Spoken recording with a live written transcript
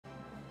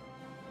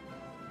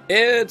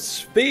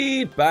It's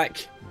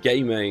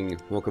FeedBackGaming.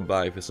 Welcome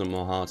back for some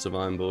more Hearts of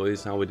Iron,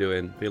 boys. How we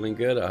doing? Feeling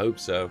good? I hope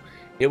so.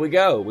 Here we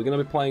go. We're going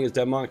to be playing as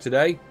Denmark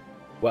today.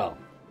 Well,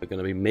 we're going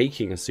to be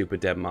making a Super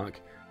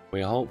Denmark.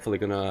 We are hopefully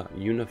going to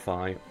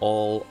unify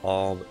all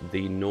of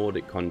the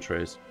Nordic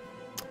countries.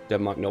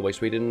 Denmark, Norway,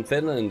 Sweden, and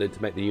Finland to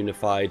make the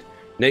unified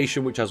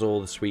nation which has all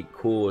the sweet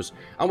cores.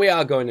 And we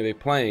are going to be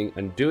playing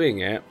and doing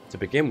it, to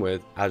begin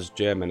with, as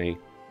Germany.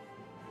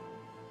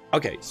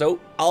 Okay, so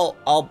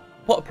I'll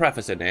put a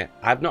preface in here.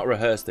 I've not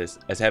rehearsed this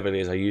as heavily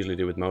as I usually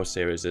do with most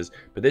series,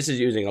 but this is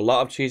using a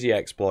lot of cheesy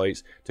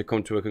exploits to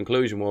come to a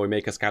conclusion where we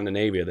make a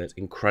Scandinavia that's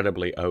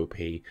incredibly OP.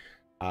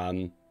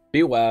 Be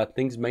aware,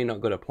 things may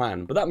not go to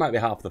plan, but that might be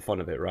half the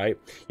fun of it, right?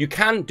 You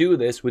can do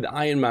this with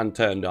Iron Man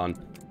turned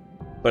on,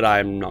 but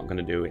I'm not going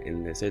to do it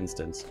in this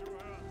instance.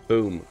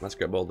 Boom. Let's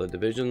grab all the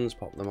divisions,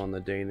 pop them on the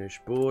Danish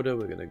border.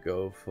 We're going to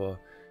go for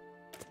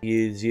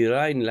the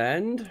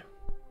Rhineland.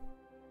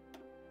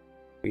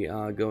 We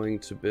are going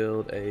to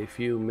build a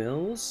few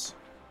mills.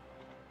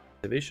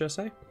 Should I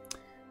say?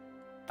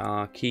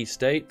 Our key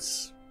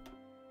states.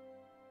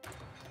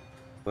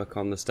 Work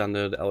on the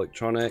standard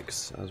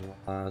electronics as well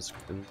as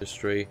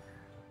industry.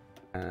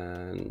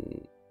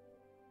 And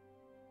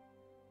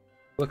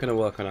we're going to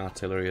work on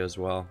artillery as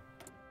well.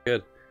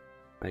 Good.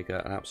 Make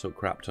an absolute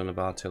crap ton of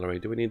artillery.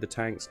 Do we need the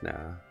tanks?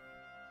 Nah.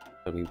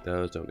 Don't need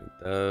those, don't need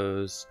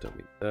those, don't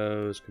need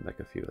those. Can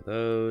make a few of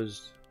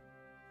those.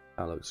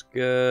 That looks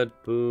good.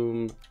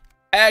 Boom.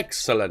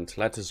 Excellent.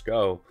 Let us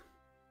go.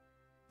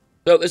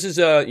 So this is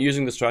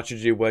using the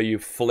strategy where you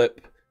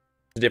flip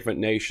to different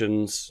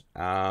nations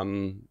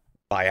by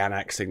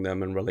annexing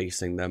them and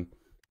releasing them.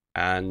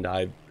 And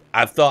I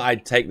thought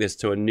I'd take this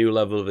to a new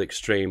level of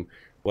extreme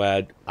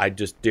where I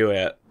just do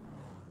it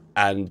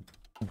and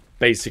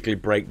basically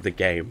break the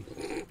game.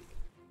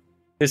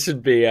 This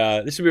would be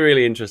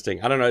really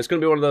interesting. I don't know. It's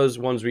going to be one of those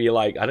ones where you're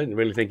like, I didn't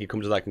really think you'd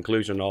come to that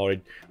conclusion or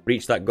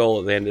reach that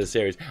goal at the end of the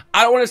series.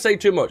 I don't want to say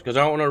too much because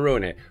I don't want to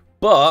ruin it.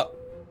 But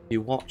if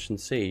you watch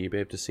and see, you'll be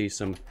able to see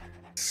some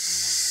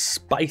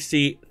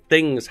spicy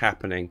things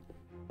happening.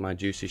 My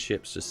juicy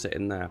ship's just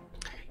sitting there.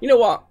 You know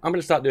what? I'm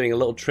going to start doing a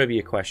little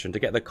trivia question to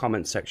get the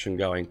comment section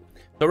going.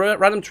 So,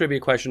 random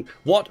trivia question.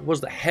 What was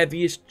the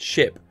heaviest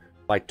ship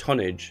by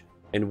tonnage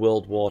in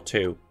World War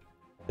II?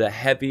 The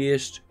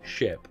heaviest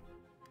ship.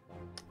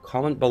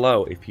 Comment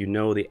below if you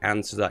know the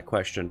answer to that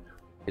question.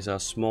 Is our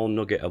small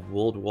nugget of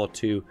World War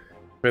II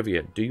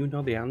trivia. Do you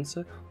know the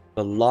answer?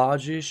 The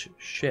largest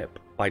ship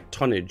by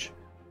tonnage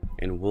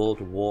in World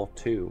War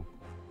II.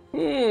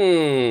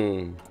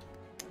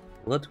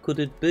 What could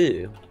it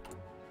be?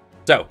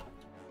 So,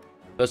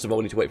 first of all,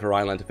 we need to wait for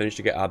Rhineland to finish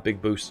to get our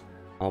big boost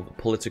of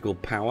political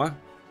power.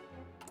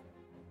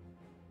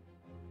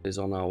 It is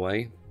on our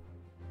way.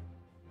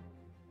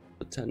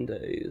 For 10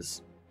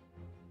 days.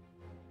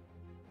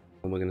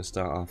 And we're going to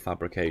start our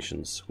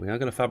fabrications. We are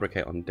going to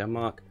fabricate on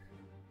Denmark.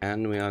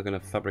 And we are going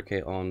to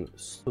fabricate on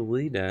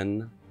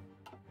Sweden.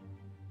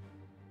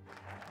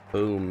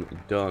 Boom.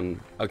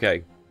 Done.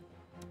 Okay.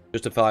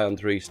 Justify on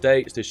 3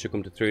 states. This should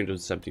come to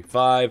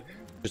 375.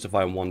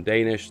 Justify on 1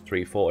 Danish.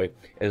 340.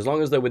 As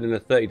long as they're within a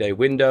 30-day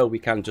window, we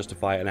can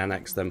justify and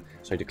annex them.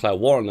 So declare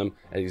war on them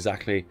at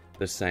exactly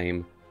the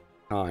same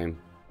time.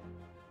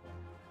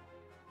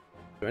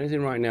 Is there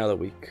anything right now that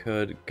we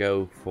could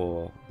go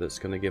for that's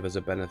going to give us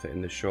a benefit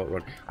in the short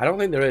run? I don't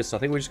think there is, so I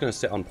think we're just going to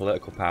sit on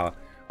political power.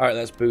 Alright,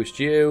 let's boost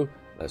you,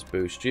 let's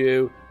boost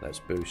you, let's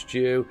boost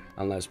you,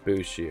 and let's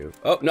boost you.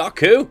 Oh, not a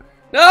coup!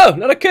 No,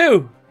 not a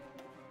coup!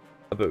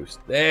 A boost.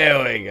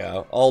 There we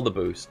go. All the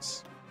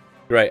boosts.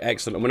 Great,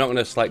 excellent. And we're not going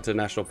to select a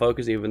national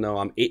focus, even though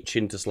I'm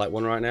itching to select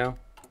one right now.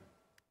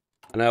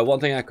 And one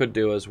thing I could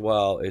do as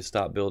well is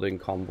start building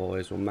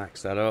convoys. We'll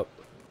max that up.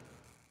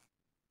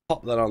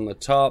 Pop that on the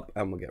top,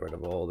 and we'll get rid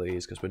of all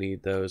these because we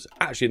need those.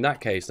 Actually, in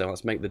that case, then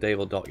let's make the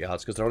naval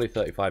dockyards because they're only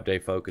 35-day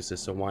focuses,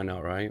 so why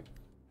not, right?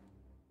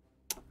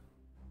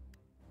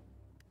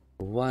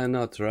 Why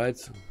not,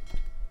 right?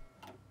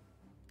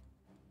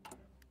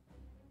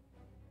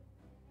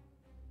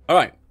 All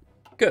right,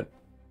 good.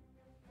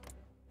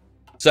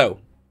 So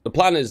the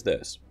plan is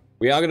this: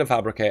 we are going to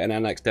fabricate and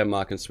annex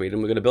Denmark and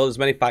Sweden. We're going to build as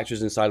many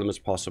factories inside them as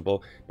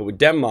possible. But with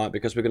Denmark,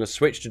 because we're going to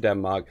switch to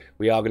Denmark,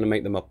 we are going to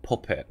make them a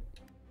puppet.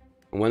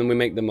 And when we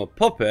make them a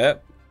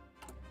puppet,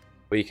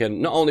 we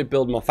can not only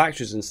build more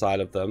factories inside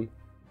of them,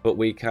 but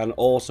we can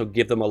also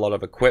give them a lot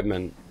of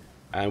equipment.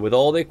 And with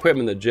all the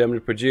equipment that Germany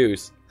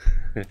produce,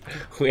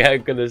 we are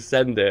going to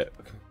send it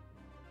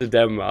to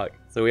Denmark.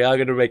 So we are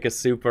going to make a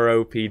super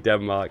OP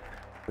Denmark.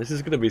 This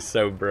is going to be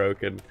so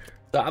broken.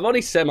 So I've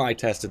only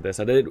semi-tested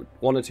this. I did it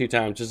 1 or 2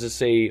 times just to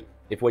see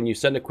if when you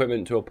send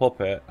equipment to a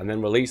puppet and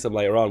then release them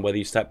later on, whether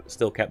you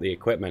still kept the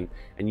equipment.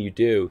 And you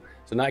do.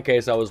 So in that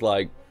case, I was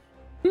like,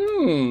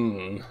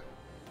 in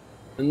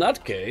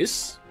that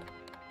case,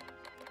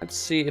 let's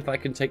see if I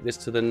can take this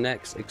to the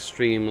next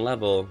extreme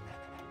level.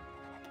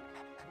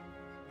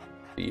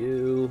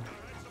 You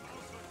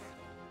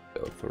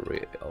go for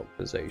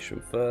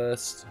reorganization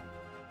first.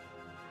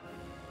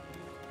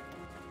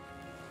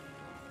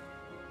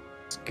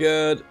 It's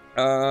good.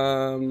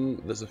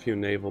 There's a few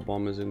naval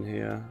bombers in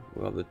here.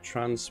 We have the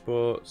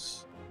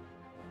transports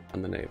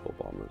and the naval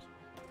bombers.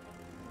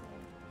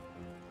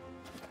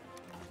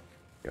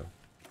 Go.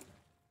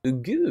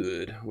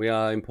 Good. We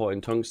are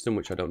importing tungsten,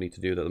 which I don't need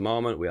to do at the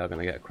moment. We are going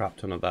to get a crap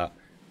ton of that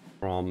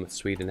from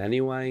Sweden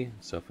anyway.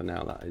 So for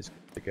now, that is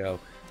good to go.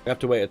 We have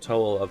to wait a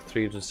total of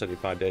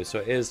 375 days. So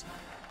it is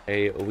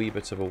a wee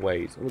bit of a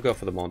wait. We'll go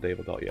for the more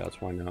naval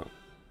dockyards. Why not?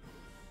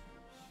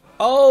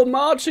 Oh,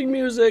 marching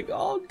music!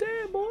 Oh,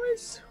 damn,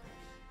 boys!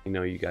 You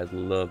know you guys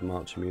love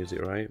marching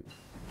music, right?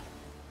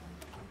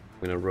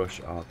 We're going to rush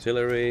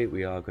artillery.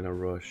 We are going to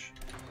rush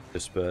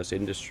disperse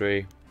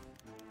industry.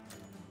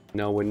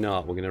 No, we're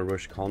not. We're going to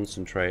rush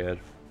concentrated.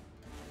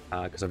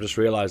 Because I've just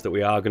realized that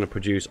we are going to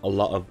produce a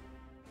lot of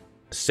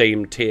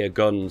same tier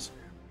guns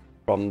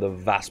from the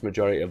vast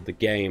majority of the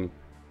game.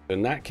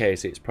 In that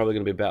case, it's probably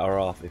going to be better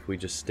off if we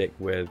just stick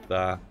with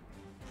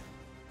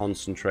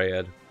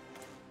concentrated.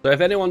 So if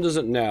anyone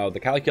doesn't know, the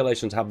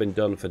calculations have been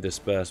done for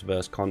dispersed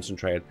versus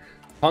concentrated.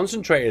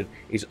 Concentrated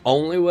is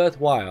only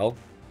worthwhile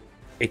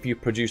if you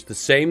produce the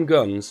same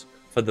guns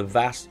for the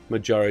vast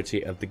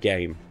majority of the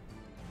game.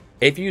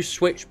 If you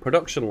switch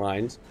production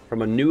lines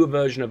from a newer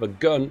version of a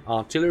gun,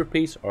 artillery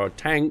piece, or a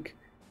tank,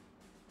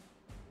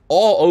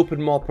 or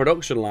open more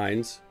production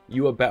lines,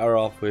 you are better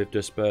off with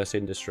dispersed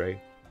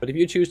industry. But if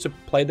you choose to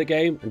play the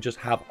game and just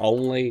have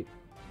only,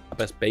 I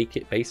guess,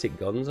 basic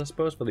guns, I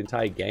suppose, for the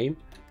entire game,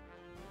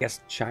 I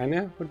guess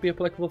China would be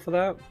applicable for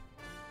that.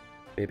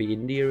 Maybe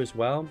India as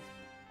well.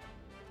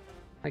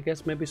 I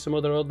guess maybe some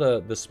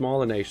the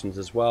smaller nations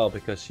as well,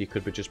 because you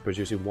could be just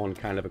producing one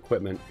kind of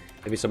equipment.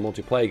 If it's a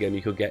multiplayer game,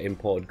 you could get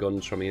imported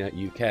guns from the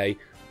UK,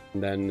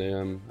 and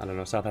then I don't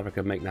know, South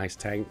Africa can make nice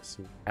tanks,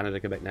 Canada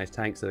can make nice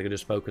tanks, so they can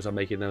just focus on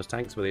making those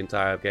tanks for the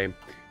entire game.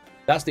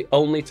 That's the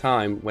only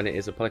time when it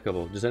is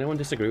applicable. Does anyone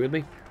disagree with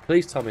me?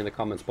 Please tell me in the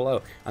comments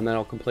below, and then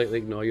I'll completely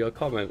ignore your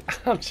comment.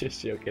 I'm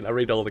just joking. I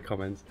read all the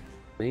comments.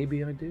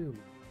 Maybe I do.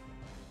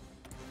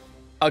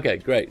 Okay,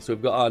 great. So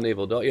we've got our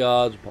naval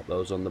dockyards. Pop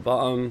those on the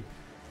bottom.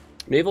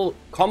 Naval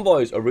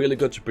convoys are really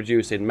good to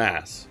produce in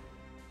mass.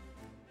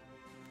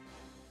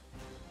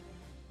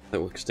 I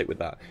think we'll stick with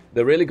that.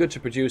 They're really good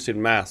to produce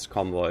in mass,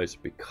 convoys,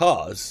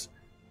 because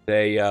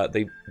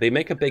they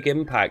make a big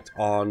impact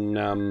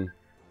on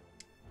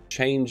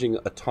changing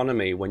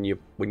autonomy when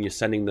you're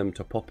sending them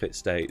to puppet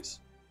states.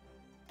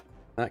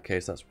 In that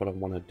case, that's what I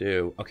want to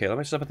do. Okay, let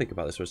me just have a think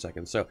about this for a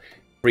second. So,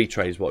 free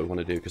trade is what we want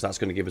to do, because that's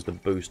going to give us the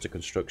boost to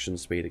construction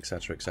speed,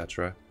 etc.,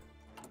 etc.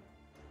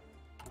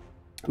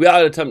 We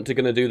are going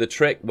to do the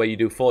trick where you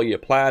do 4-year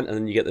plan, and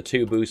then you get the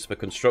 2 boosts for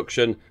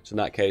construction. So in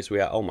that case, we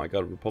are... Oh my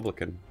god,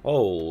 Republican.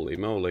 Holy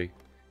moly.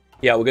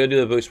 Yeah, we're going to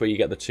do the boost where you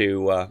get the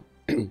 2...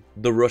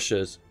 the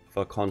rushes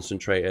for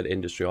concentrated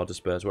industry or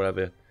dispersed,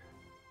 whatever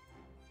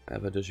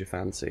does you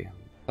fancy.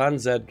 Plan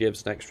Z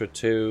gives an extra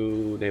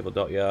 2 naval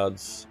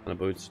dockyards and a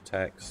boost of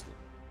text.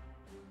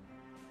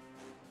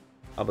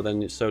 Oh, but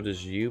then so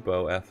does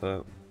U-boat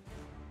effort.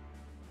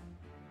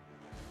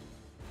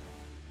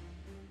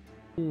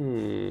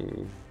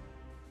 Okay,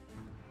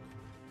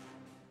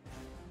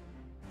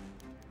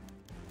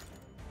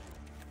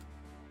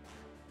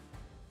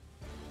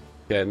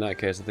 in that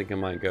case, I think I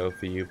might go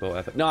for U-boat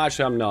effort. No,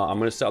 actually, I'm not. I'm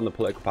going to sit on the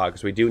political power,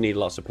 because we do need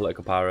lots of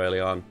political power early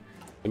on.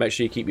 And make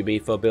sure you keep your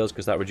B4 bills,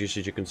 because that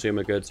reduces your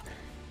consumer goods.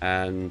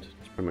 And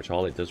that's pretty much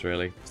all it does,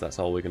 really. Because that's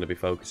all we're going to be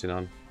focusing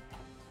on.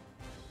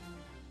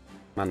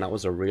 Man, that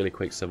was a really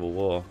quick civil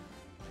war.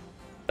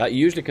 That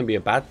usually can be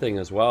a bad thing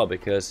as well,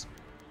 because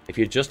if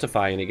you're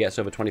justifying it gets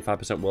over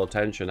 25% world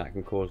tension, that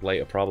can cause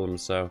later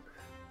problems. So,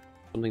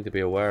 something to be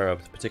aware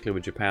of, particularly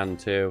with Japan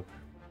too.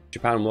 If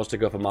Japan wants to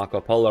go for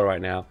Marco Polo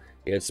right now,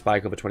 it'd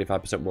spike over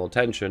 25% world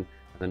tension,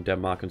 and then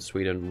Denmark and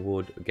Sweden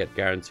would get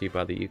guaranteed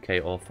by the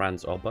UK or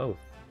France or both.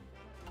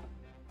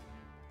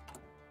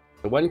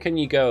 So when can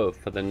you go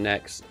for the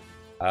next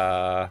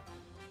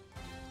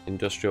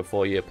industrial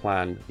 4-year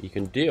plan? You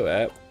can do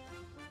it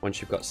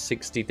once you've got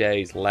 60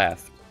 days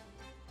left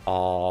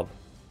of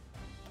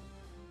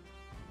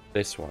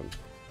this one.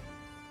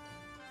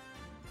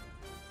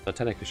 So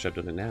technically should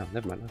have done it now.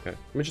 Never mind, okay.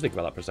 Let me just think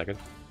about that for a second.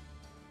 So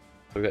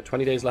we've got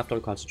 20 days left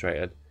on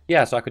concentrated.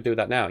 Yeah, so I could do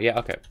that now. Yeah,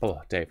 okay.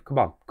 Oh, Dave, come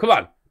on. Come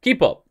on!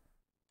 Keep up!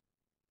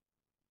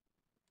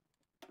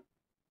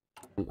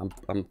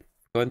 I'm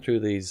going through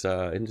these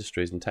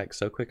industries and tech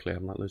so quickly,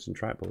 I'm not losing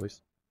track,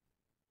 boys.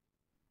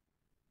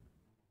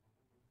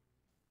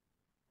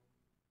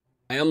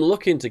 I am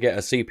looking to get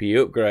a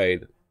CPU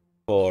upgrade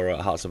for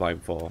Hearts of Iron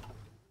 4.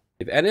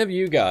 If any of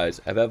you guys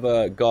have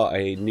ever got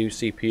a new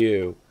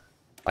CPU,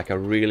 like a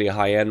really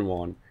high-end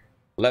one,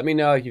 let me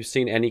know if you've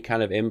seen any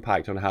kind of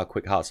impact on how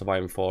quick Hearts of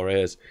Iron 4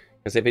 is.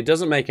 Because if it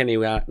doesn't make any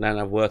kind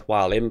of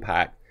worthwhile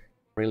impact,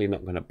 I'm really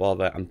not going to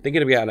bother. I'm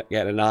thinking of getting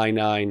an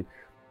i9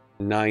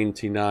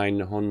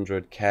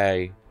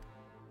 9900K.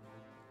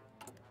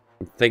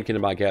 I'm thinking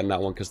about getting that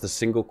one because the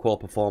single core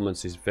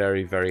performance is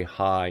very, very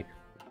high,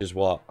 which is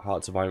what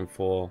Hearts of Iron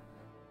 4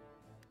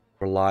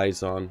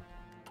 relies on.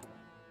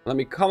 Let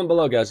me comment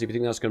below, guys, if you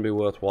think that's going to be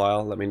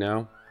worthwhile. Let me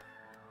know.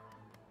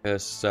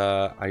 Because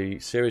I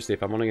seriously,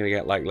 if I'm only going to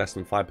get like less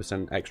than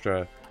 5%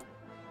 extra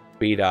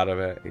speed out of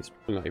it, it's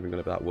not even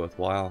going to be that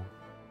worthwhile.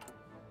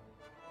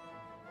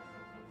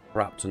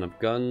 Crap ton of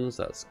guns,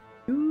 that's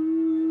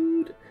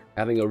good.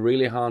 Having a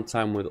really hard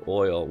time with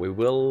oil. We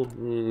will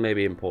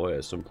maybe import it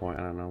at some point,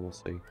 I don't know, we'll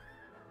see.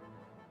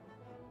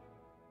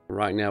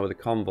 Right now with the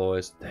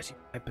convoys,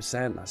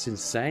 35%, that's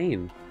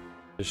insane.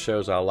 Just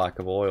shows our lack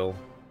of oil.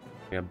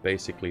 We have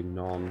basically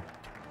none.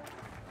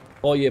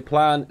 4-year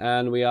plan,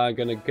 and we are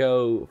going to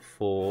go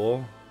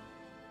for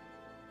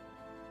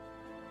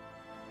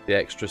the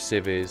extra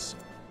civvies.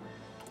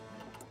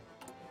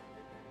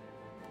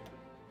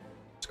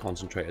 It's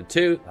concentrated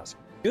too. That's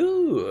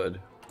good.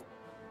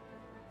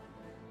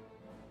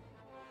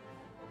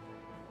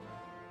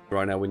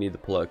 Right now we need the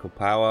political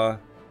power.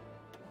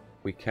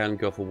 We can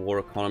go for war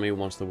economy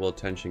once the world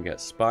tension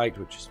gets spiked,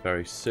 which is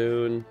very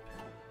soon.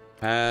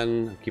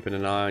 And keeping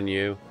an eye on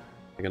you.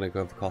 We're going to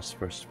go for cost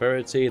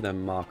prosperity,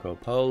 then Marco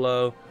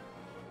Polo.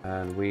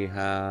 And we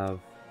have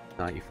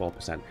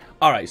 94%.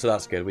 Alright, so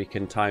that's good. We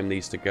can time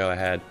these to go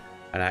ahead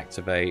and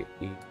activate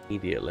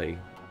immediately.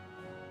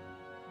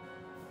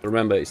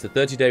 Remember, it's the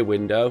 30-day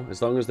window.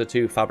 As long as the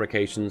 2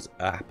 fabrications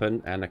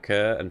happen and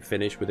occur and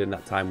finish within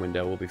that time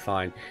window, we'll be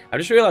fine. I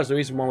just realized the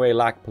reason why we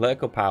lack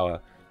political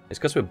power is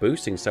because we're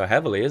boosting so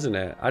heavily, isn't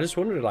it? I just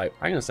wondered, like,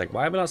 hang on a sec,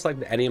 why haven't I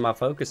selected any of my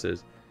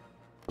focuses?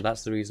 Well,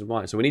 that's the reason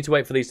why. So we need to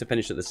wait for these to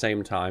finish at the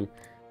same time.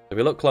 If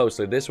we look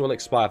closely, this will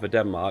expire for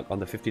Denmark on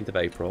the 15th of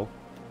April.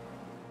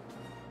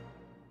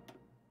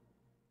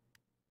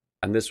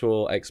 And this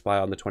will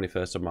expire on the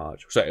 21st of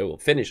March. So it will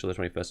finish on the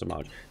 21st of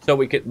March. So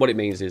we can, what it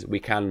means is we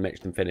can make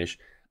them finish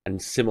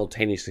and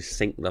simultaneously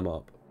sync them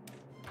up.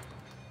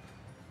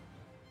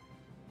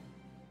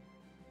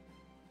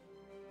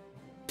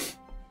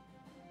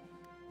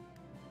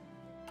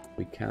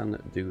 We can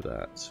do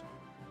that.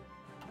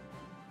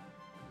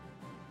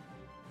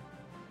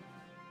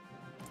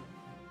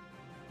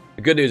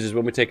 The good news is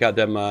when we take out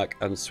Denmark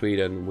and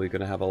Sweden, we're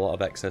going to have a lot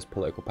of excess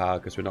political power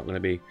because we're not going to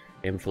be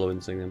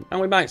influencing them. And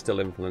we might still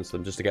influence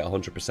them just to get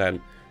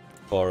 100%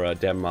 for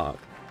Denmark.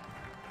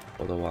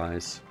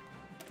 Otherwise.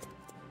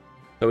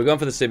 So we're going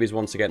for the civvies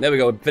once again. There we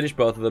go. We've finished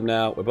both of them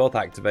now. We're both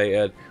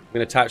activated. We're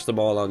going to attach them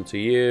all onto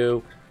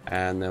you.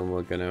 And then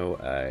we're going to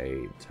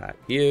attack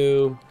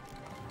you.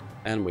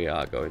 And we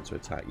are going to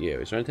attack you.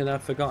 Is there anything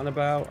I've forgotten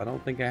about? I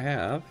don't think I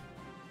have.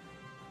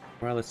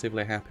 I'm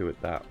relatively happy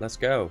with that. Let's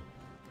go.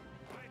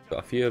 Got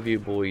a few of you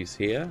boys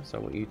here, so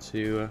I want you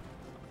to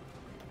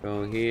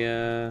go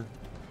here.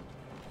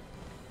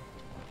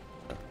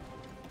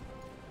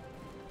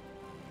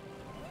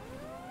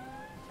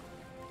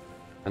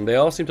 And they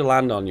all seem to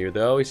land on you.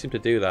 They always seem to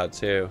do that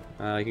too.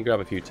 You can grab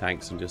a few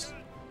tanks and just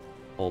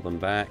hold them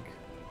back.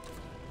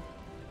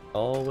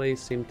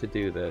 Always seem to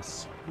do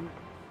this.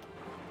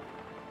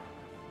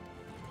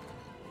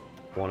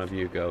 One of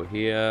you go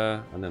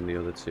here, and then the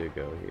other 2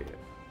 go here.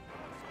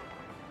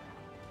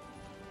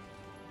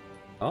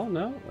 Oh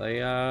no,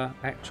 they are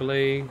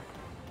actually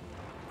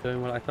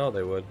doing what I thought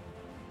they would.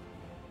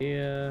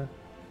 Here.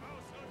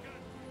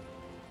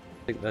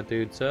 Pick that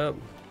dude's up.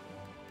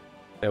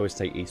 They always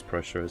take East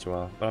Prussia as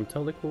well, but I'm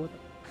totally cool with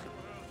it.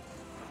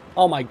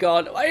 Oh my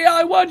god,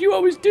 AI, why do you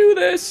always do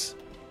this?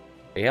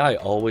 AI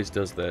always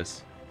does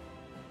this.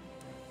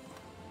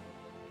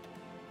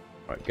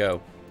 Alright, go.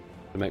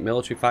 We make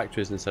military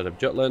factories instead of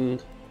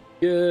Jutland.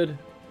 Good.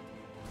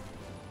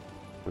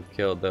 We've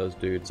killed those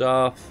dudes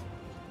off.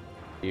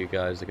 You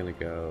guys are gonna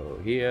go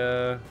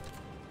here.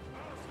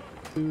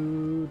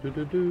 Do, do,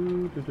 do,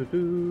 do, do, do,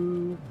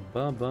 do.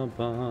 Ba, ba,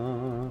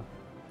 ba.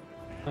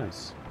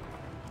 Nice.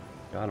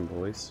 Got him,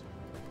 boys.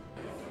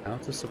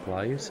 Out of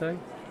supply, you say?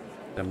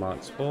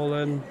 Denmark's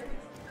fallen.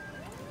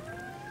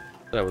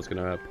 I was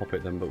gonna pop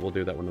it them, but we'll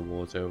do that when the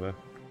war's over.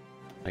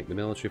 Make the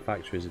military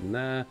factories in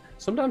there.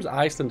 Sometimes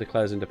Iceland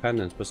declares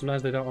independence, but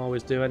sometimes they don't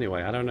always do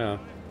anyway. I don't know.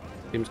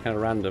 Seems kind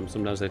of random.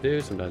 Sometimes they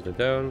do, sometimes they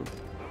don't.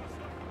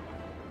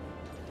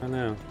 I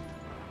know.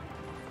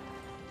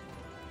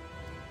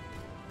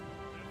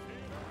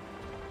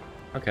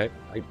 Okay,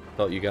 I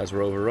thought you guys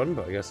were overrun,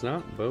 but I guess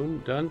not. Boom,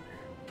 done.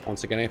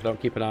 Once again, if I don't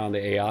keep an eye on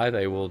the AI,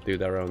 they will do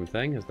their own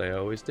thing, as they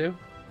always do.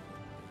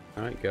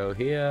 Alright, go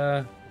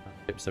here.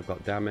 Ships have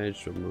got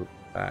damaged. We'll move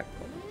back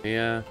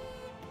here.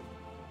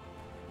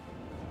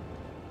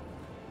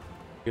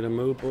 Gonna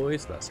move,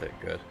 boys? That's it,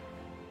 good.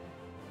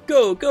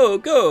 Go, go,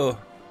 go!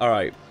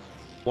 Alright.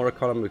 War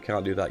economy, we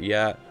can't do that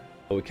yet.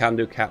 But we can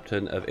do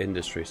Captain of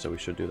Industry, so we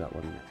should do that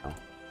one now.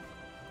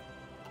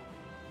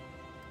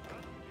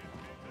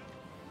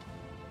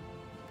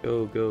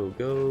 Go, go,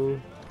 go.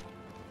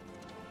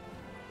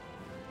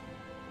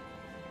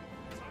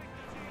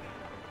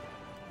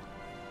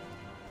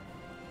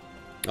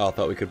 Oh, I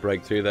thought we could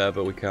break through there,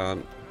 but we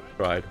can't.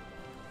 Tried.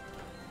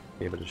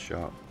 Give it a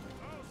shot.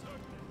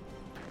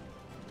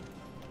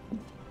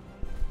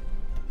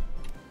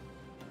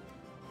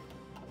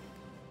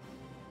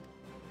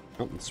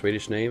 Oh, the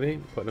Swedish Navy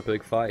putting up a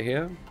big fight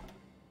here.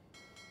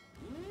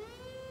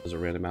 Doesn't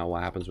really matter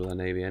what happens with the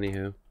Navy,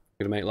 anywho.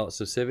 Gonna make lots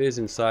of civvies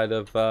inside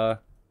of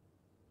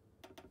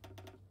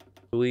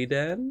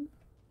Sweden.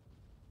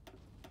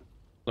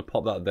 I'll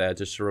pop that there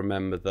just to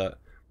remember that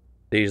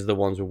these are the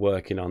ones we're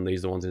working on.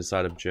 These are the ones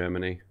inside of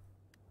Germany.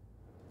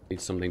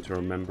 Need something to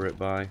remember it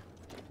by.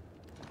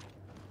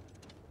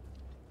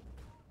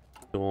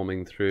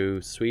 Storming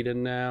through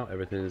Sweden now.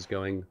 Everything is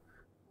going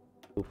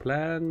to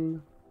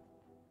plan.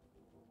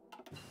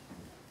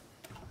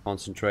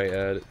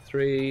 Concentrated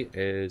 3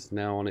 is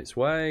now on its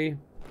way.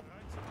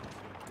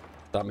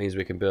 That means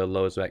we can build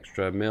loads of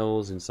extra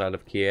mills inside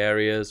of key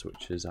areas,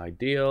 which is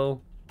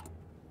ideal.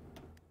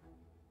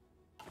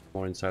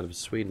 More inside of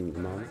Sweden at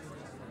the moment.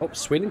 Oh,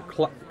 Sweden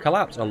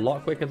collapsed a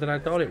lot quicker than I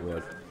thought it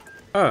would.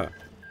 Oh.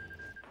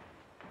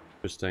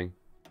 Interesting.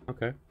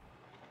 Okay.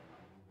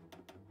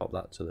 Pop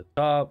that to the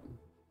top.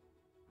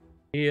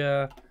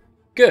 Here.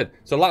 Good.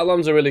 So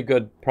Latvia's a really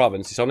good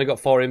province. It's only got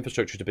 4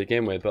 infrastructure to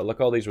begin with, but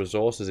look at all these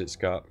resources it's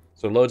got.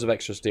 So loads of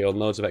extra steel,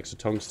 loads of extra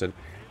tungsten.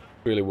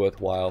 Really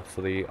worthwhile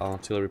for the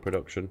artillery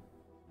production.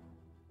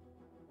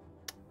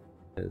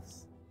 Are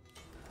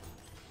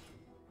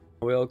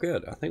we all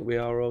good? I think we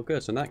are all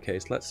good. So in that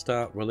case, let's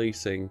start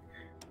releasing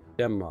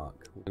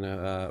Denmark. We're going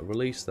to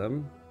release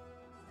them.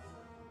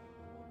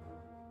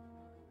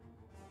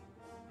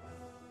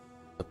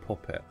 The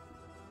puppet.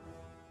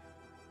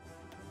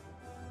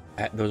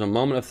 There was a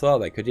moment of thought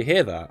there. Could you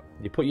hear that?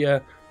 You put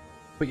your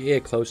ear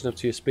close enough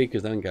to your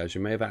speakers then, guys.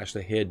 You may have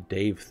actually heard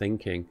Dave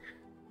thinking.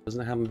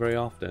 Doesn't happen very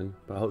often,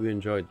 but I hope you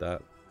enjoyed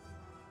that.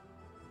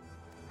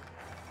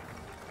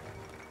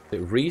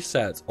 It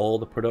resets all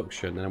the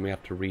production and then we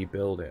have to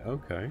rebuild it.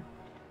 Okay.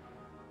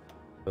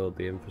 Build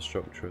the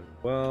infrastructure as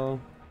well.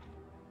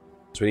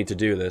 So we need to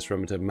do this,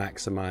 remember, to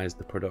maximize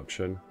the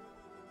production.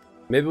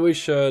 Maybe we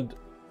should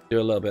do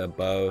a little bit of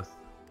both.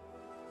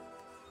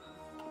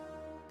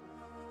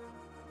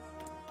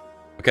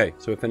 Okay,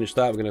 so we finished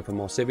that. We're going to go for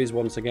more civvies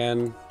once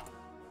again.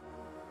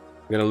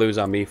 We're going to lose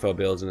our MIFO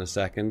builds in a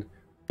second.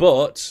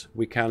 But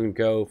we can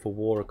go for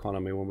war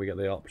economy when we get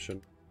the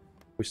option.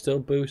 We're still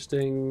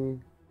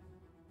boosting.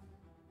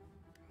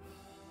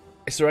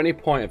 Is there any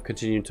point of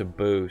continuing to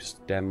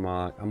boost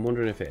Denmark? I'm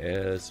wondering if it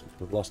is.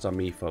 We've lost our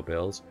MIFO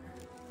bills.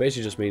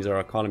 Basically just means our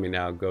economy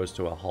now goes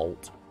to a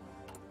halt.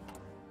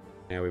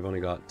 Yeah, we've only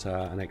got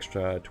an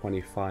extra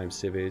 25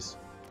 civvies.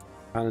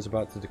 Japan is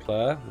about to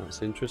declare.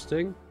 That's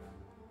interesting.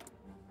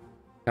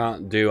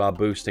 Can't do our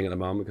boosting at the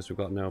moment because we've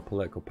got no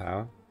political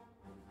power.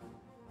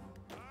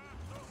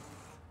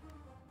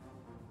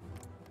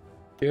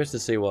 Curious to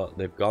see what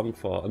they've gone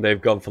for. And they've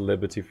gone for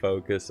liberty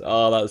focus.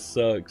 Oh, that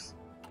sucks.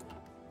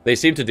 They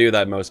seem to do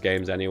that in most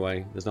games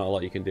anyway. There's not a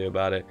lot you can do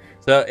about it.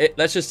 So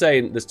let's just say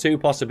there's 2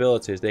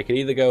 possibilities. They can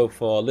either go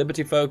for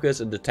liberty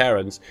focus and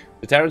deterrence.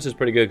 Deterrence is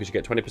pretty good because you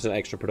get 20%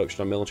 extra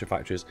production on military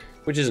factories,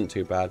 which isn't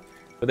too bad.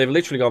 But they've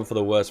literally gone for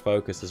the worst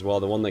focus as well.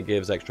 The one that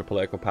gives extra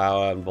political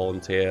power and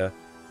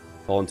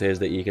volunteers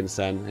that you can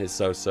send. It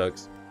so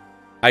sucks.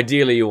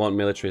 Ideally, you want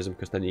militarism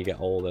because then you get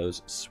all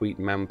those sweet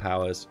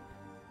manpowers.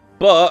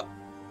 But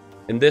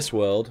in this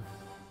world,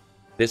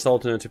 this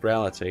alternative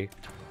reality,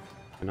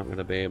 we're not going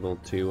to be able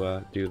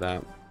to do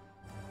that.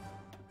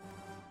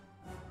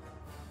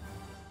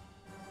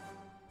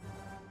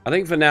 I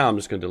think for now I'm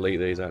just going to delete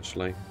these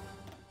actually,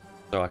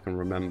 so I can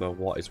remember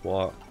what is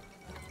what.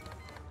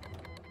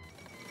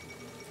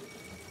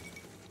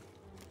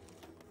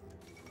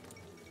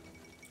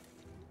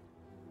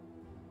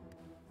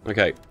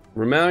 Okay,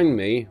 remind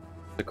me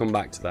to come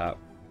back to that.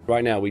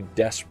 Right now we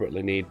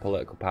desperately need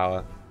political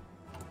power.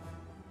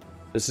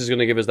 This is going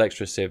to give us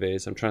extra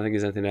civvies. I'm trying to think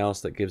if there's anything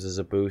else that gives us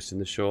a boost in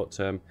the short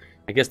term.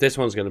 I guess this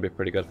one's going to be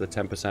pretty good for the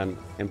 10%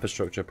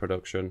 infrastructure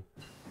production.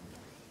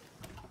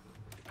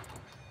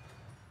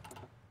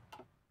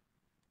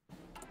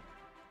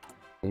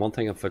 And one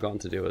thing I've forgotten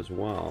to do as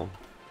well.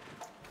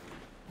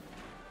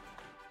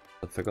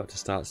 I forgot to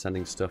start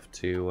sending stuff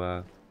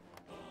to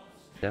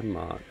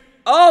Denmark.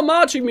 Oh,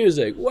 marching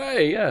music!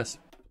 Way, yes.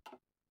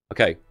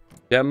 Okay,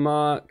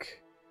 Denmark,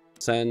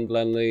 send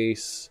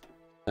Lend-Lease.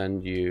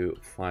 Send you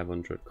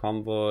 500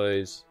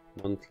 convoys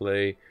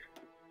monthly.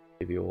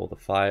 Give you all the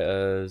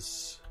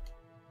fighters.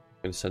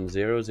 I'm going to send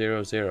 0,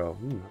 0, 0.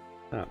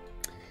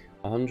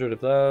 100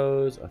 of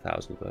those.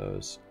 1,000 of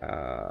those.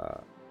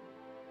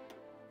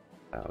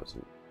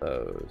 1,000 of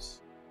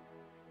those.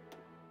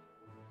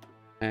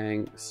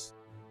 Tanks.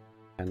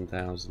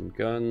 10,000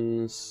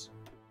 guns.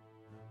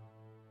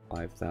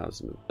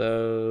 5,000 of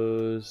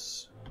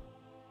those.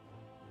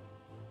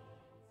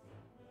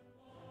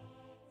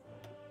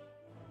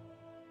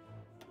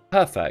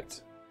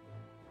 Perfect.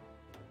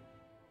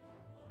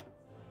 I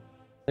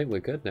think we're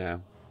good now.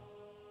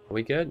 Are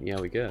we good? Yeah,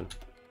 we're good.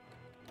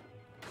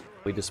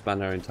 We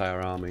disband our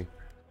entire army.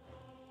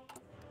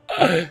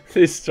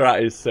 This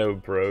strat is so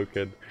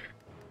broken.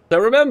 So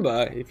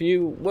remember, if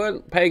you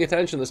weren't paying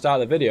attention at the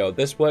start of the video,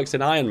 this works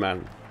in Iron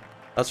Man.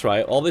 That's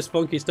right, all this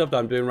funky stuff that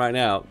I'm doing right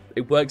now,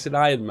 it works in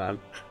Iron Man.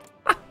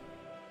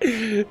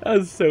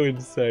 That's so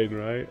insane,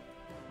 right?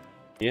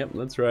 Yep,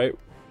 that's right.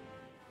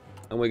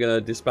 And we're going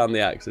to disband the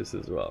Axis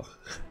as well.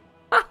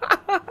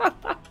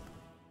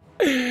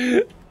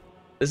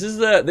 This is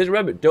this.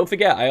 Remember, don't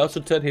forget, I also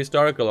turned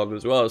historical on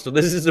as well. So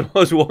this is the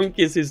most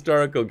wonkiest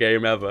historical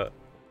game ever.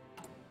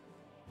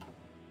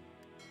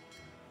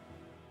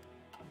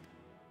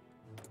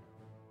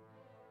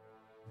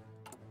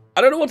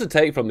 I don't know what to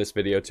take from this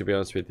video, to be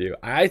honest with you.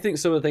 I think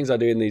some of the things I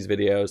do in these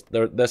videos,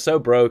 they're so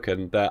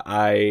broken that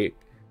I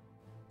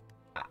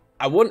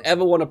wouldn't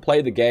ever want to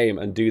play the game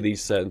and do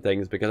these certain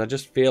things because I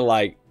just feel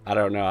like, I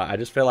don't know, I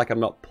just feel like I'm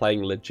not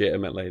playing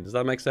legitimately. Does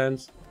that make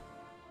sense?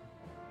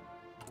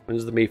 When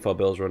does the MIFO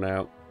bills run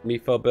out?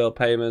 MIFO bill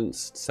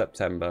payments,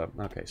 September.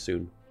 Okay,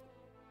 soon.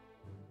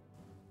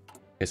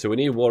 Okay, so we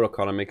need war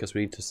economy because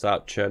we need to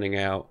start churning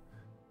out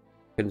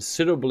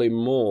considerably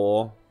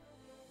more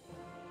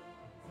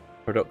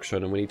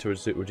production, and we need to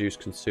reduce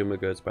consumer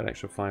goods by an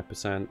extra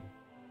 5%. I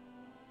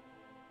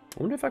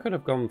wonder if I could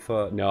have gone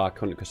for... No, I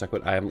couldn't because I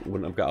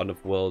wouldn't have got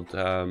enough world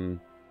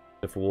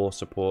enough war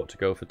support to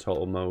go for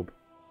total mob.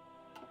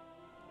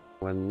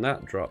 When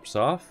that drops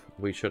off,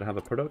 we should have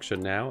a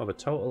production now of a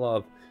total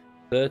of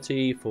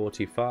 30,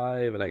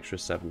 45, an extra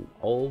 7.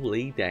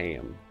 Holy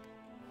damn.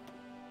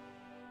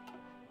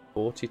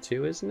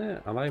 42, isn't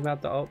it? Have I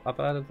had that up? Have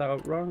I added that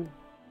up wrong?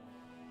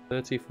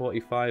 30,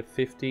 45,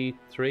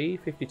 53,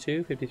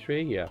 52,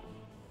 53, yeah.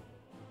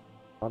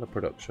 A lot of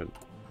production.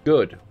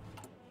 Good.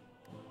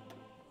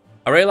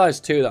 I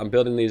realised too that I'm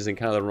building these in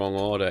kind of the wrong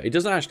order. It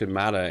doesn't actually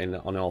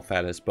matter on all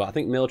fairness, but I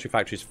think military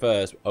factories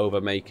first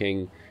over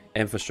making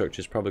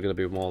infrastructure is probably going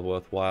to be more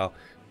worthwhile.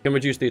 We can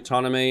reduce the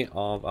autonomy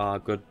of our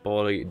good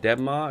boy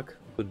Denmark.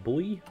 Good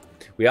boy.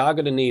 We are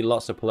going to need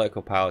lots of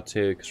political power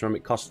too, because remember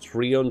it costs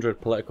 300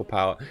 political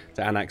power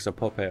to annex a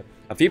puppet.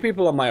 A few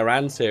people on my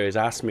Iran series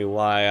asked me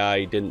why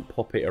I didn't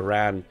puppet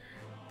Iran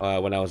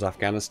when I was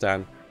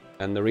Afghanistan,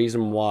 and the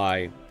reason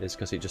why is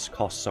because it just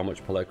costs so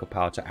much political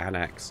power to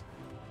annex.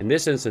 In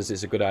this instance,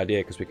 it's a good idea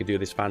because we could do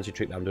this fancy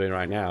trick that I'm doing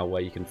right now,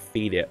 where you can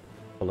feed it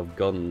full of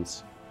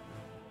guns.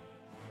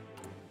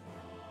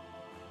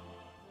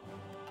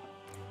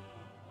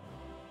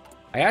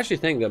 I actually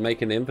think that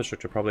making the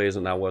infrastructure probably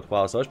isn't that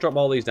worthwhile, so let's drop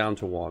all these down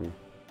to 1.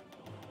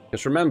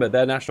 Because remember,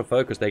 their national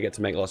focus, they get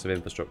to make lots of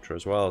infrastructure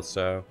as well,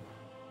 so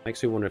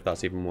makes me wonder if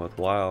that's even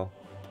worthwhile.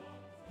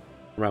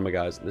 Remember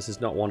guys, this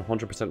is not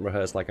 100%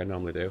 rehearsed like I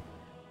normally do.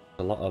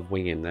 A lot of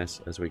winging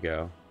this as we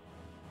go.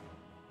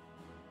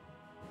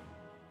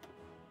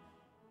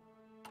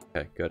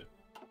 Okay, good.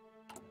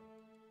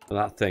 So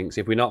that thinks,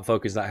 if we're not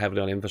focused that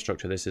heavily on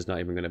infrastructure, this is not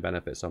even going to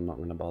benefit, so I'm not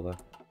going to bother.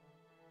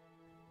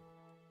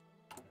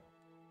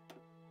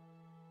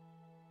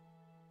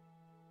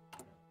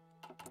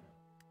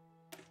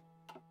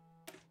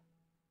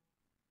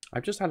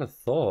 I've just had a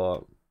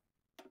thought.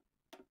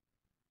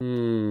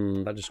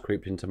 That just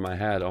creeped into my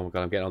head. Oh my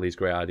god, I'm getting all these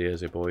great ideas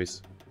here,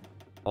 boys.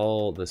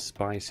 All the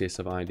spiciest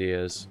of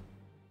ideas.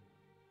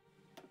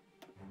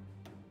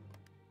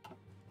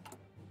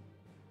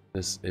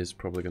 This is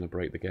probably going to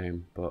break the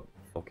game, but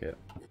fuck it.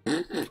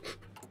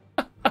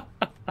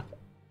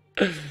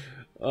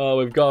 Oh,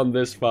 we've gone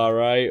this far,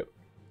 right?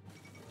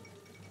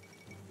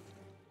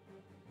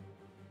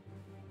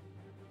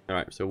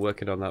 Alright, so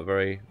working on that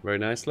very, very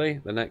nicely.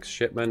 The next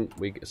shipment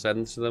we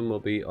send to them will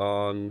be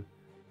on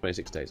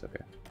 26 days,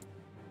 okay.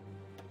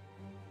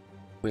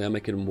 We are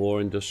making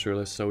war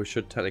industrialists, so we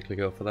should technically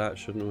go for that,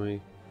 shouldn't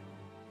we?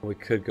 Or we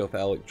could go for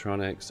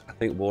electronics. I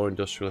think war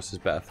industrialist is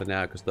better for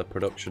now because the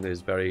production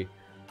is very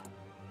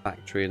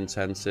factory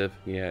intensive.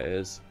 Yeah, it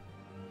is.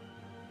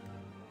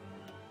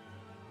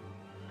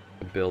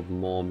 Build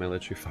more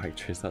military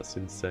factories, that's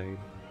insane.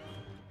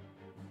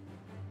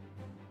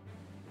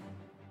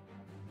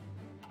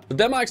 So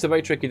Denmark's a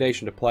very tricky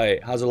nation to play.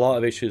 It has a lot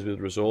of issues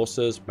with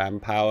resources,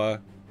 manpower,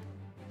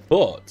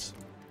 but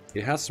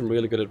it has some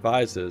really good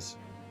advisors.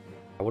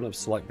 I wouldn't have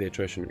selected the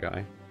attrition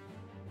guy.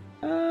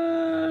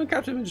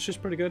 Captain Industry is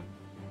pretty good.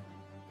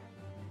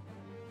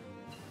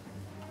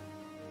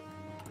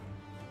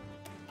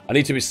 I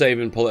need to be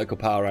saving political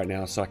power right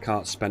now, so I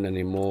can't spend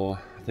any more.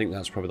 I think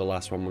that's probably the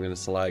last one we're going to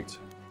select.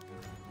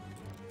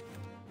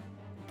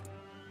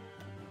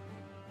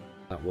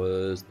 That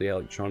was the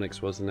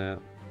electronics, wasn't it?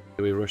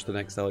 Do we rush the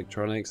next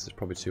electronics? It's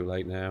probably too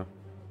late now.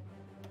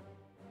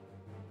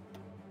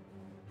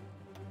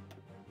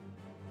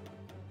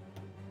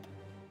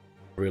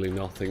 Really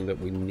nothing that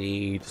we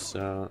need,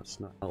 so it's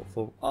not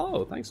helpful.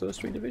 Oh, thanks for those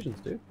 3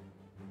 divisions, dude.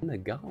 And they're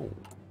gone.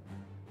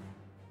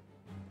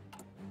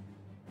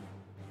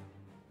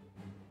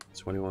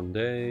 21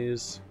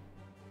 days.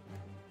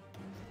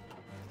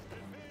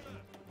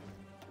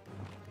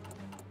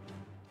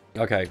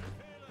 Okay.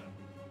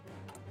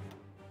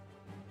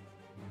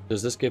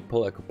 Does this give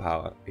political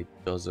power? It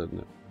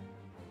doesn't.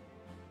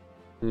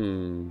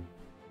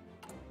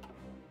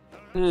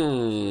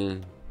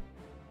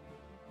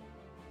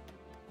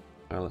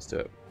 Alright, let's do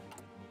it.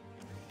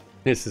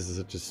 This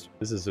is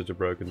such a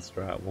broken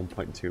strat.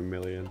 1.2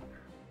 million.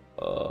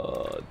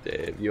 Oh,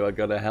 Dave, you are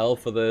gonna hell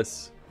for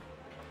this.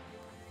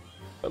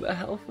 Gonna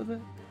hell for this.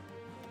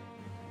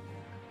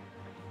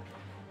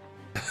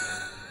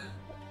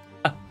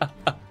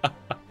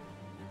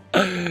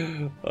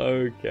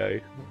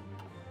 Okay.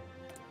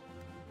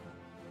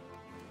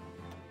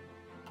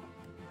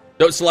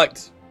 Don't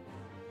select.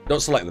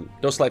 Don't select them.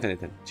 Don't select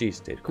anything.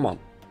 Jeez, dude. Come on.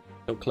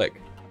 Don't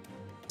click.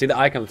 See the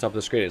icon on the top of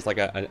the screen? It's like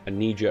a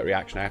knee-jerk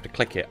reaction. I have to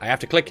click it. I have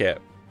to click it.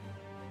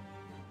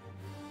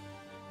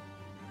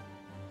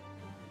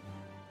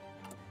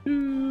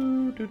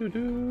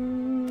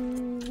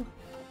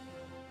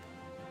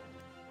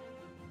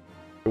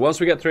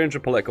 Once we get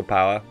 300 political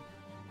power,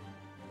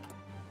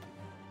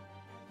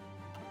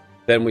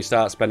 then we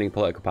start spending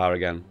political power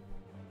again.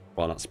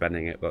 Well, not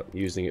spending it, but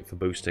using it for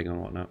boosting and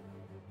whatnot.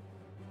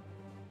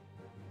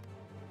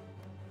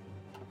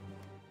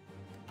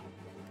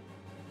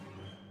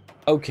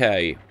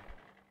 Okay.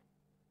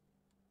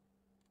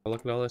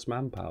 Look at all this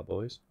manpower,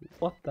 boys.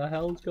 What the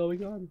hell's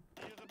going on?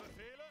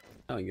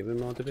 Oh, give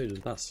him more divisions.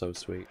 That's so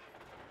sweet.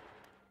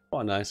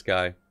 What a nice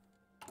guy.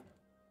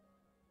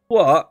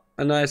 What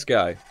a nice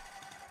guy.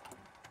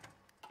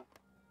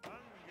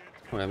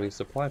 We're having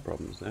supply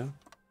problems now.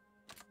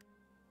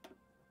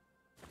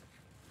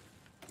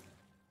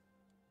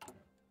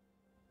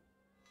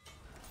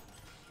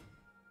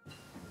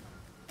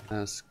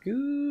 That's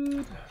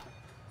good.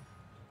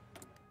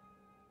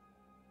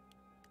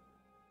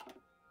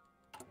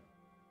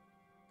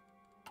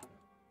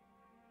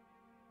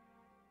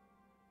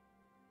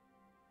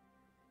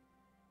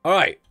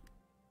 Alright.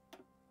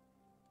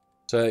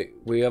 So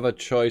we have a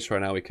choice right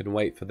now. We can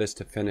wait for this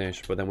to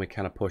finish, but then we're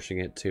kind of pushing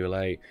it too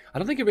late. I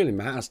don't think it really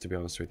matters, to be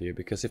honest with you,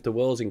 because if the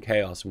world's in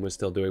chaos and we're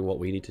still doing what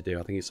we need to do,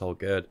 I think it's all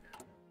good.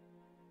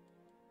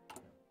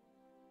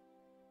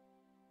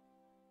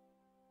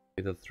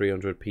 The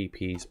 300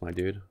 PPs, my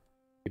dude.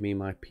 Give me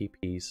my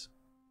PPs.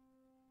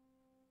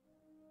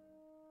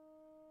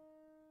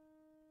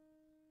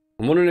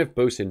 I'm wondering if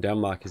boosting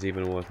Denmark is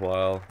even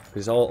worthwhile,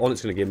 because all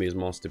it's going to give me is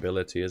more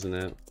stability, isn't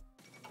it?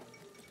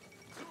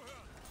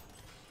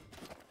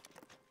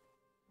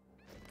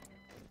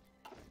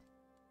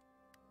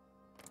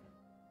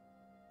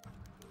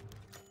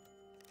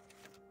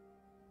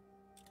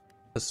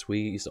 The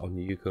Swedes on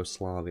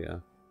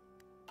Yugoslavia.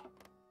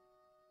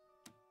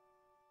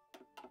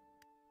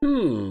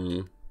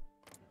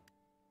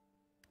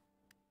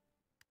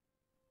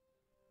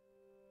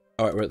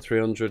 Alright, we're at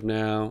 300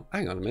 now.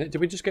 Hang on a minute. Did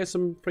we just get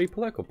some free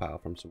political power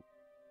from some...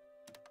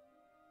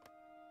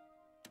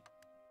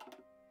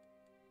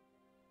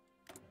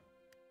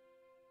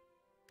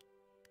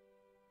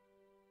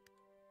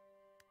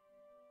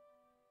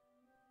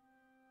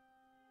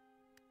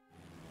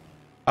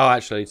 Oh,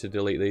 actually, I need to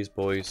delete these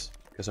boys.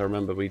 Because I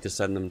remember we just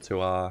send them to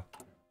our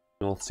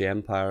North Sea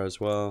Empire as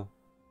well.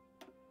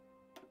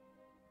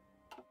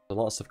 There's a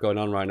lot of stuff going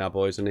on right now,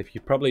 boys. And if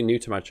you're probably new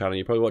to my channel,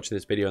 you're probably watching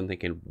this video and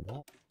thinking,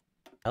 what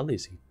the hell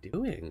is he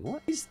doing?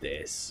 What is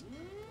this?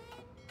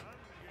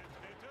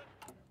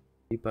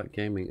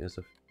 FeedBackGaming is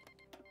a...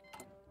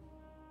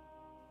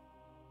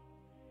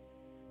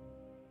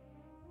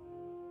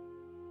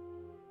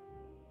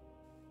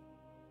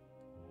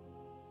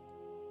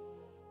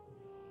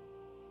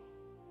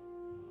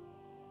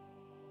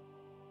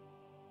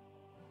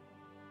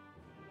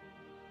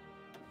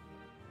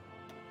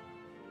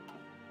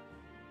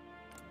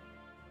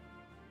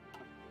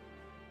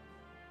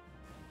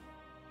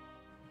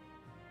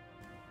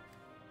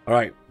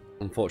 Alright,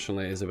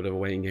 unfortunately it is a bit of a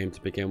waiting game to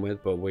begin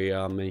with, but we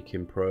are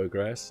making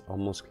progress.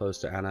 Almost close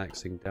to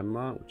annexing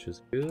Denmark, which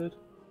is good.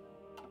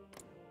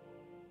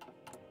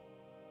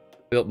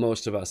 Built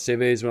most of our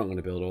cities. We're not going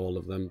to build all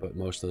of them, but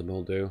most of them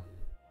will do.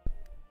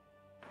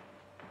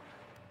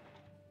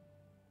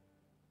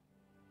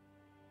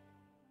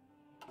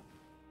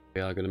 We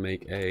are going to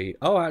make a...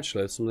 Oh,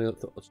 actually, there's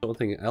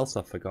something else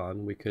I've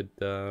forgotten. We could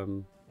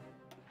convert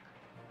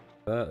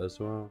as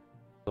well.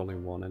 There's only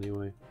one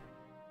anyway.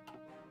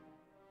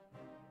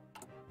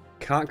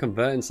 Can't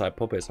convert inside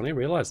puppets. I didn't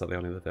realize that they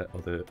only the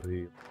other.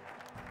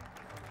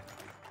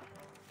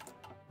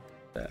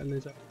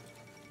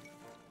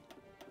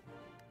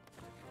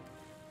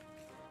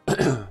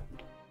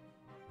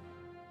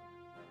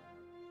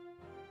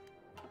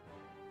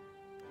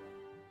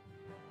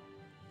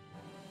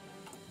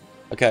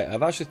 Okay,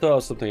 I've actually thought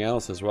of something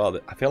else as well.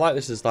 I feel like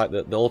this is like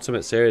the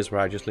ultimate series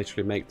where I just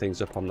literally make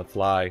things up on the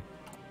fly.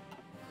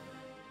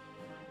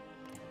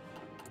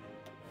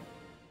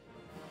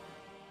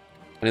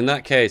 And in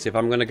that case, if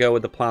I'm going to go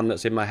with the plan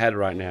that's in my head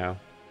right now,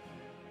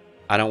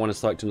 I don't want to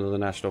select another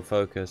national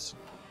focus.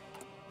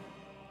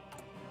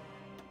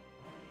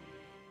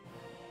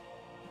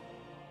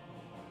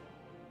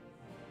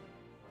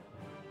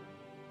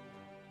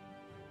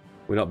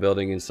 We're not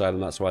building inside,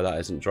 and that's why that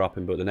isn't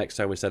dropping. But the next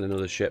time we send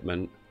another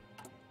shipment,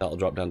 that'll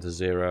drop down to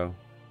 0.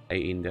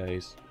 18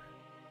 days.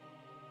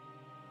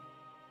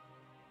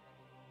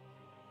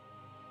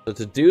 So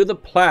to do the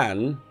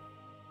plan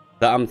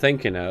that I'm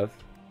thinking of,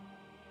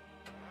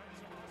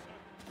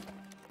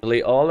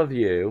 delete all of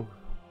you.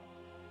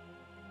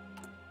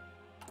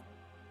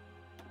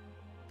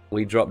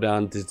 We drop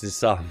down to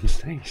disarm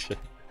station.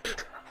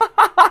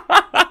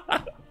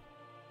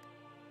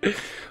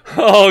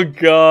 Oh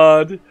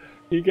god.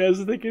 You guys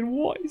are thinking,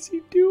 what is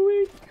he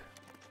doing?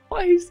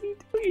 What is he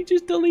doing? He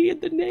just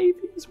deleted the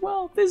navy as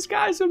well. This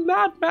guy's a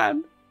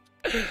madman.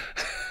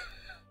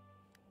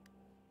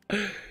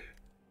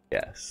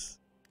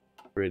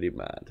 Pretty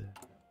mad.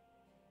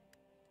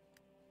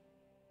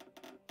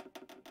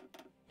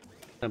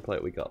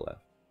 Template we got left.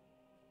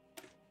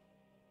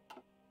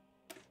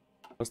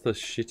 What's the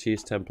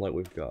shittiest template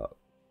we've got?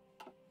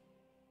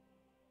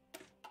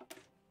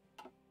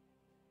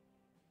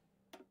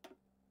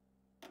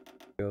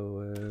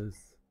 Go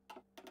with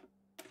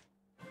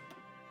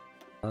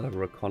a lot of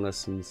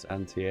reconnaissance,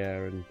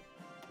 anti-air, and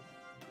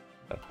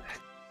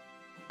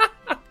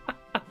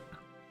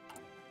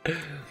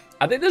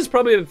I think there's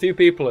probably a few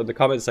people in the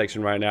comment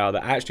section right now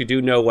that actually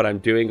do know what I'm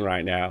doing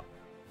right now.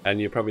 And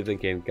you're probably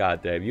thinking,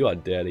 God, Dave, you are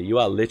dirty. You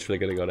are literally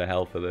going to go to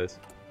hell for this.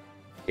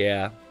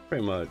 Yeah,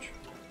 pretty much.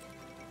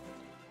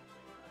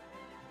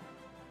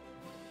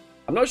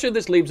 I'm not sure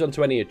this leads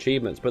onto any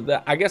achievements,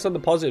 but I guess on the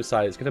positive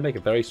side, it's going to make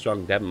a very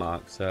strong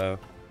Denmark. So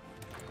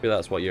maybe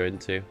that's what you're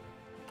into.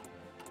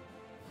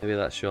 Maybe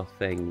that's your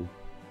thing.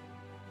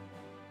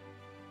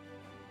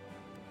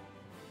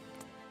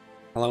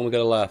 How long we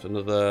got left?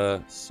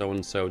 Another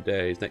so-and-so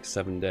days. Next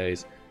 7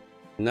 days.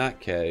 In that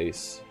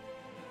case...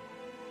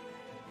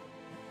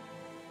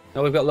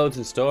 No, we've got loads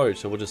in storage,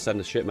 so we'll just send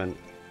a shipment.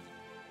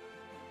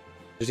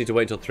 Just need to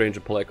wait until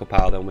 300 political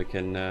power, then we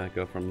can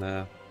go from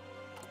there.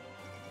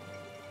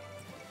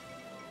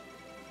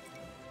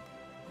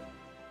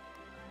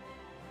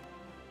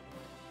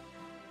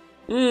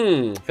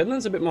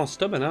 Finland's a bit more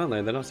stubborn, aren't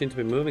they? They don't seem to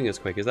be moving as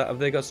quick. Have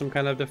they got some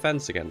kind of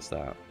defense against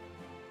that?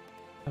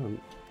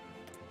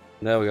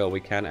 There we go, we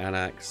can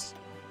annex.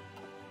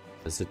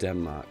 There's the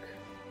Denmark.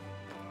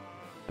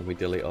 And we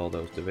delete all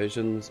those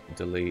divisions.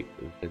 Delete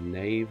the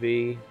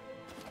navy.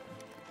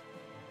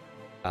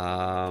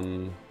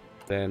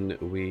 Then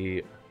we...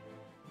 Is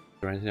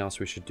there anything else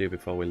we should do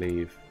before we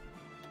leave?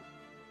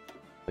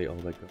 Delete all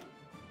the...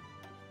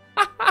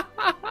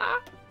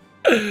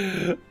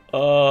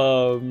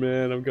 Oh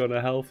man, I'm going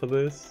to hell for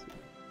this.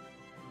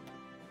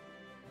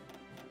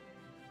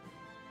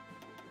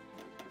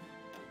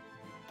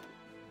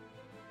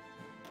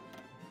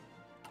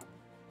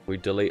 We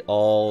delete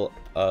all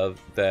of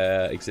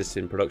their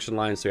existing production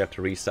lines, so we have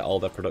to reset all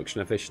their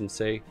production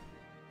efficiency.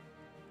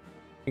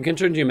 You can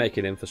continue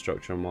making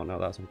infrastructure and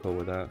whatnot, I'm cool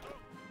with that.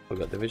 We've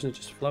got divisions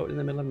just floating in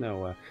the middle of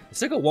nowhere. They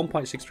still got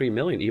 1.63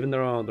 million, even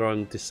though they're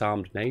on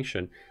disarmed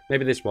nation.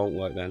 Maybe this won't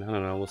work then, I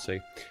don't know, we'll see.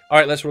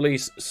 Alright, let's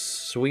release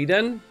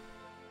Sweden.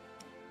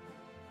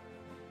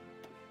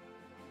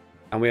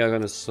 And we are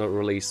going to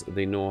release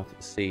the North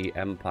Sea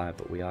Empire,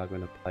 but we are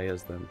going to play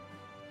as them.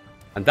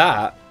 And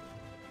that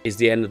is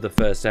the end of the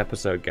first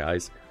episode,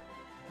 guys.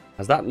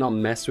 Has that not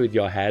messed with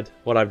your head,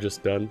 what I've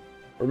just done?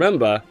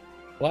 Remember,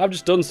 what I've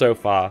just done so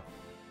far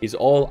is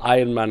all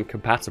Iron Man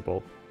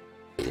compatible.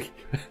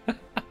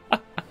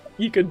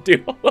 You can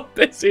do all of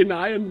this in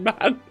Iron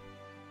Man.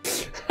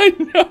 I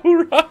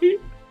know, right?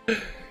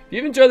 If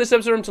you've enjoyed this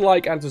episode, remember to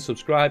like and to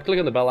subscribe. Click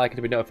on the bell icon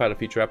to be notified of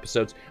future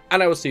episodes.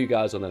 And I will see you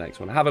guys on the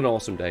next one. Have an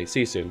awesome day.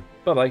 See you soon.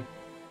 Bye-bye.